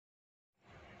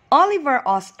Oliver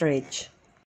Ostrich.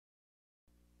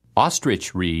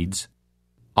 Ostrich reads,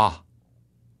 ah,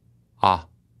 ah,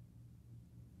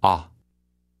 ah.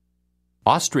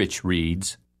 Ostrich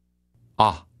reads,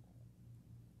 ah,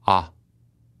 ah,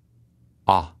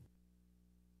 ah.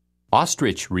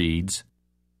 Ostrich reads,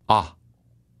 ah,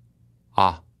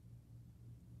 ah,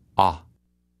 ah.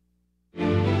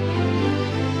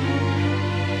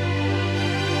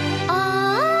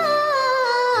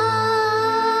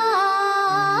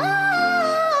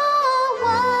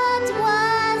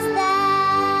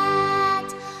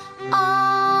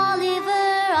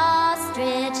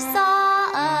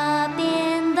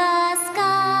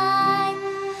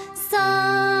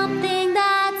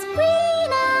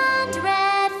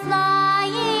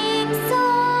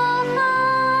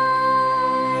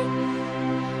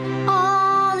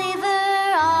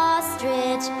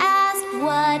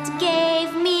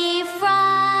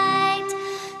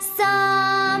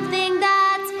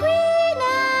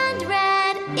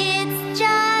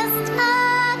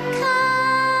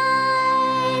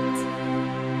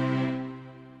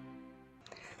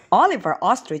 Oliver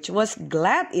Ostrich was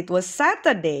glad it was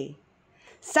Saturday.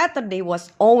 Saturday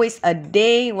was always a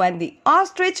day when the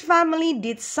Ostrich family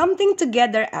did something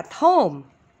together at home.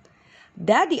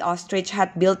 Daddy Ostrich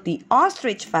had built the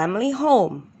Ostrich family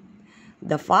home.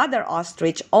 The father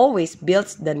Ostrich always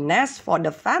builds the nest for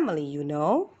the family, you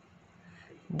know.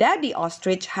 Daddy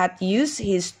Ostrich had used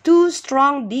his 2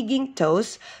 strong digging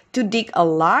toes to dig a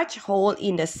large hole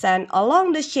in the sand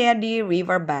along the shady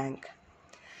river bank.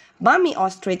 Mommy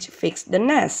Ostrich fixed the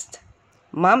nest.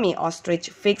 Mommy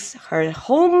Ostrich fixed her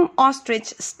home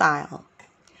ostrich style.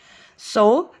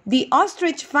 So, the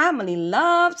Ostrich family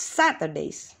loved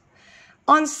Saturdays.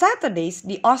 On Saturdays,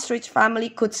 the Ostrich family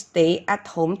could stay at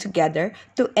home together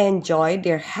to enjoy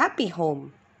their happy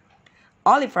home.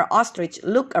 Oliver Ostrich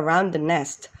looked around the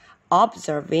nest,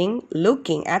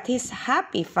 looking at his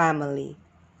happy family.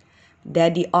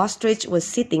 Daddy Ostrich was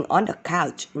sitting on the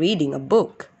couch reading a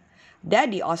book.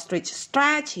 Daddy Ostrich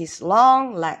stretched his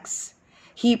long legs.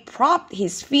 He propped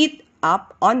his feet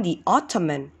up on the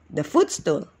ottoman, the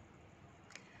footstool.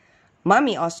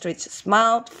 Mommy Ostrich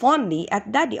smiled fondly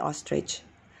at Daddy Ostrich.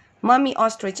 Mommy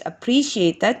Ostrich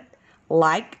appreciated,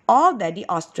 like all Daddy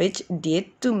Ostrich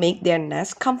did, to make their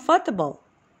nest comfortable.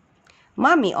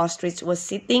 Mommy Ostrich was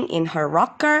sitting in her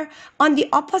rocker on the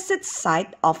opposite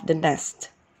side of the nest,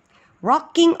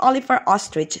 rocking Oliver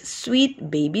Ostrich's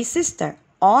sweet baby sister,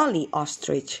 Ollie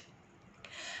Ostrich.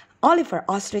 Oliver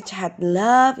Ostrich had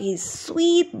loved his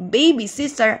sweet baby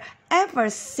sister ever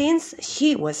since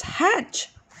she was hatched.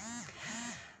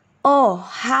 "Oh,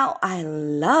 how I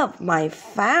love my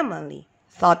family,"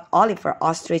 thought Oliver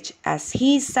Ostrich as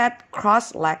he sat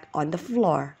cross-legged on the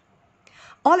floor.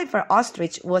 Oliver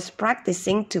Ostrich was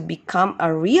practicing to become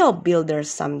a real builder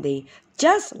someday,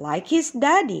 just like his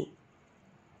daddy.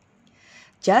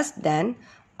 Just then,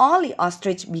 Ollie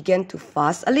Ostrich began to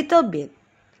fuss a little bit.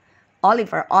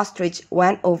 Oliver Ostrich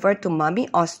went over to Mommy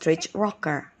Ostrich's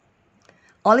rocker.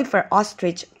 Oliver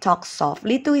Ostrich talked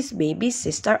softly to his baby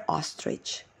sister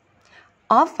Ostrich.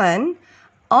 Often,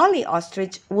 Ollie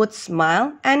Ostrich would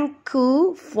smile and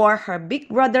coo for her big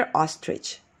brother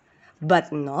Ostrich,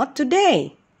 but not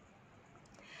today.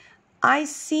 "I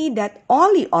see that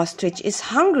Ollie Ostrich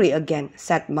is hungry again,"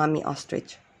 said Mommy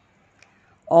Ostrich.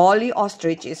 "Ollie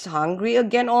Ostrich is hungry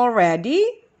again already?"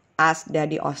 asked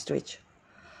Daddy Ostrich.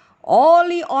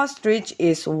 "Ollie Ostrich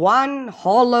is one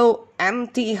hollow,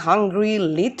 empty, hungry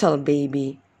little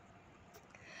baby."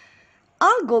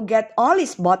 "I'll go get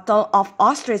Ollie's bottle of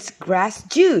ostrich grass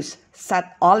juice,"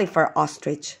 said Oliver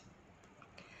Ostrich.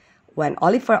 When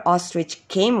Oliver Ostrich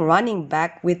came running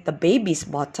back with the baby's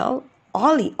bottle,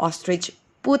 Ollie Ostrich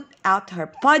put out her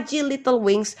pudgy little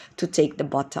wings to take the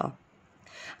bottle.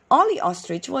 Ollie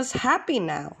Ostrich was happy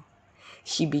now.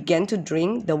 She began to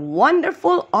drink the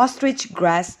wonderful ostrich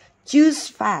grass juice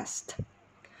fast.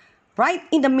 Right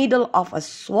in the middle of a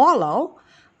swallow,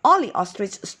 Ollie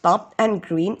Ostrich stopped and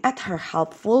grinned at her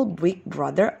helpful big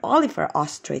brother Oliver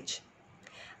Ostrich.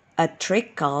 A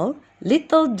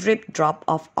little drip drop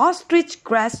of ostrich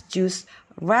grass juice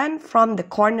ran from the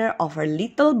corner of her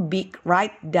little beak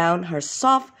right down her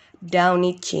soft,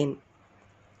 downy chin.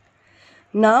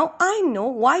 "Now I know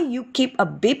why you keep a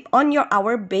bib on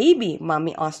our baby,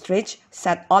 Mommy Ostrich,"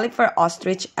 said Oliver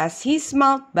Ostrich as he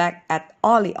smiled back at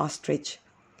Ollie Ostrich.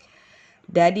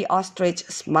 Daddy Ostrich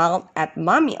smiled at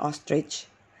Mommy Ostrich.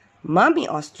 Mommy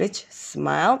Ostrich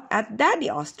smiled at Daddy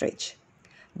Ostrich.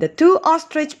 The 2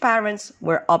 ostrich parents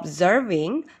were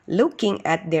observing, looking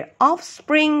at their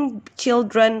offspring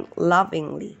children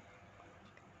lovingly.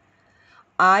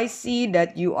 I see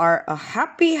that you are a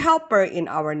happy helper in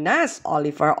our nest,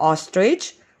 Oliver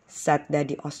Ostrich, said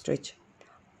Daddy Ostrich.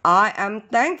 I am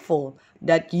thankful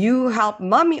that you help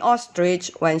Mommy Ostrich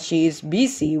when she is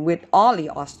busy with Ollie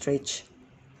Ostrich.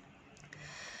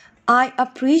 I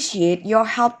appreciate your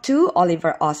help too,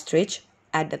 Oliver Ostrich,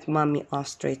 added Mommy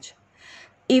Ostrich.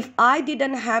 If I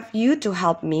didn't have you to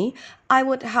help me, I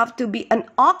would have to be an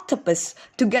octopus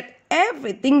to get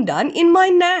everything done in my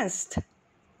nest.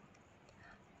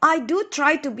 I do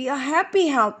try to be a happy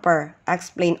helper,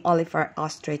 explained Oliver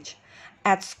Ostrich.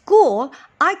 At school,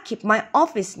 I keep my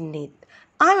office neat.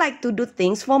 I like to do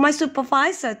things for my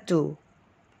supervisor too.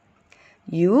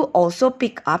 You also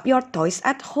pick up your toys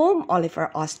at home,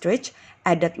 Oliver Ostrich,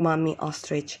 added Mommy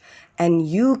Ostrich. And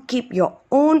you keep your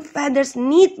own feathers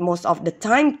neat most of the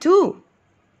time too.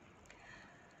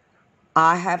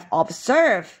 I have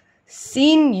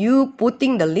seen you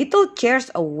putting the little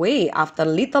chairs away after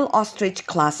little ostrich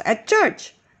class at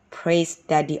church, praised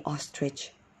Daddy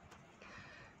Ostrich.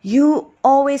 You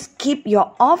always keep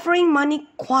your offering money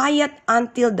quiet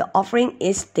until the offering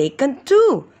is taken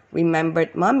too,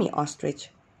 remembered Mommy Ostrich.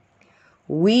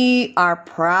 We are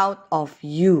proud of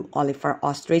you, Oliver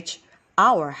Ostrich,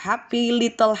 our happy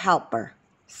little helper,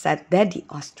 said Daddy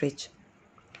Ostrich.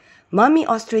 Mommy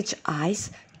Ostrich's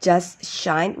eyes just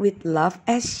shined with love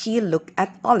as she looked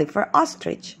at Oliver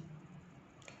Ostrich.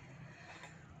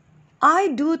 I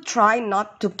do try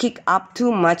not to kick up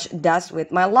too much dust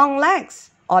with my long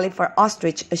legs, Oliver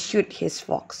Ostrich assured his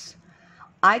fox.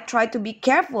 I try to be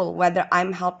careful whether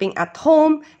I'm helping at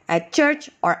home, at church,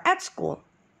 or at school.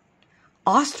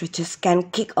 Ostriches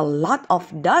can kick a lot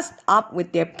of dust up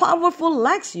with their powerful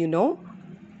legs, you know.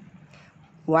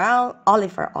 Well,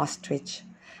 Oliver Ostrich,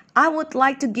 I would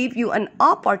like to give you an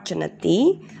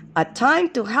opportunity, a time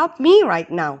to help me right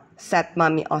now, said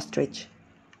Mommy Ostrich.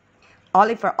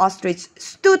 Oliver Ostrich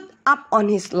stood up on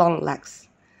his long legs.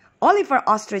 Oliver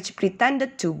Ostrich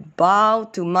pretended to bow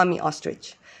to Mommy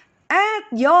Ostrich. At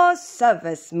your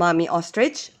service, Mommy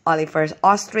Ostrich, Oliver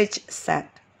Ostrich said.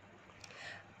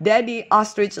 Daddy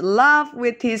Ostrich laughed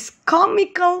with his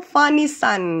comical funny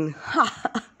son.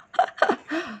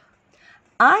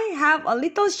 I have a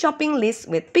little shopping list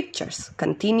with pictures,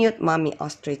 continued Mommy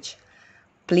Ostrich.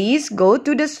 Please go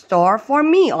to the store for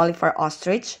me, Oliver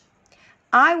Ostrich.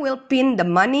 I will pin the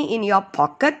money in your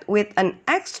pocket with an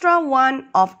extra one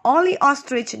of Ollie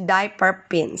Ostrich diaper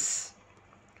pins.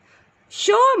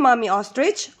 Sure, Mommy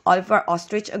Ostrich, Oliver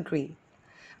Ostrich agreed.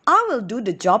 I will do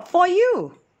the job for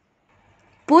you.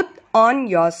 Put on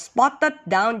your spotted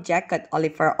down jacket,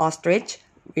 Oliver Ostrich,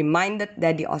 reminded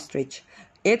Daddy Ostrich.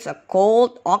 It's a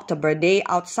cold October day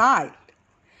outside.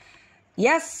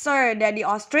 Yes, sir, Daddy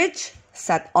Ostrich,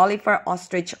 said Oliver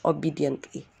Ostrich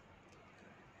obediently.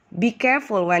 Be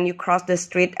careful when you cross the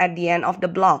street at the end of the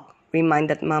block,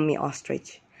 reminded Mommy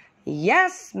Ostrich.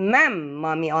 Yes, ma'am,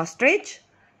 Mommy Ostrich,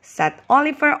 said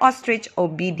Oliver Ostrich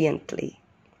obediently.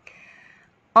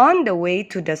 On the way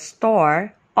to the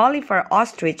store, Oliver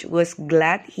Ostrich was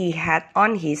glad he had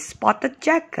on his spotted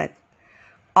jacket.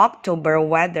 October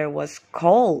weather was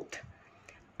cold.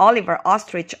 Oliver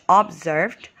Ostrich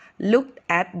observed, looked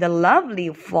at the lovely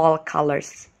fall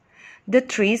colors. The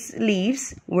tree's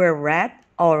leaves were red,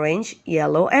 orange,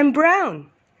 yellow, and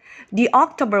brown. The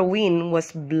October wind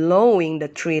was blowing the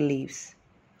tree leaves.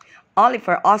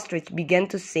 Oliver Ostrich began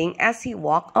to sing as he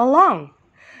walked along.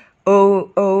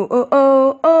 Oh, oh, oh,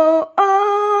 oh, oh,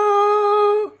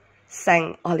 oh,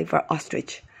 sang Oliver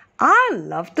Ostrich. I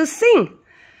love to sing.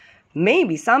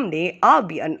 Maybe someday I'll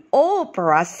be an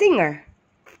opera singer.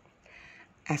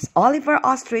 As Oliver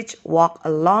Ostrich walked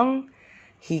along,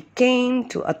 he came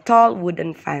to a tall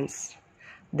wooden fence.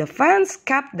 The fence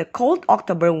kept the cold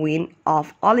October wind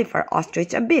off Oliver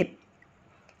Ostrich a bit.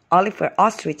 Oliver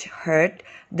Ostrich heard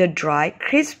the dry,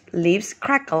 crisp leaves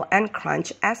crackle and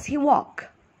crunch as he walked.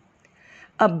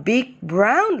 A big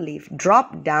brown leaf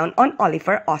dropped down on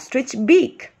Oliver Ostrich's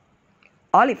beak.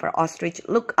 Oliver Ostrich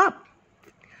looked up.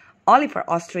 Oliver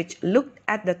Ostrich looked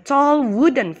at the tall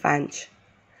wooden fence.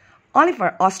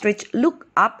 Oliver Ostrich looked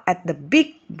up at the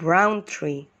big brown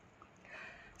tree.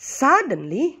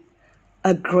 Suddenly,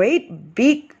 a great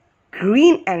big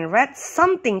green and red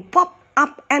something popped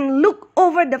up and looked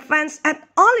over the fence at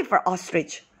Oliver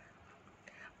Ostrich.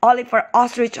 Oliver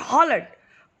Ostrich hollered,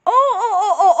 "Oh, oh,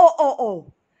 oh, oh, oh, oh, oh,"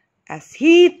 as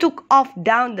he took off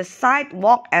down the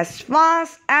sidewalk as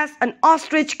fast as an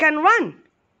ostrich can run.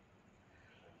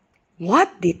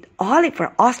 What did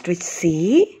Oliver Ostrich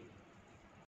see?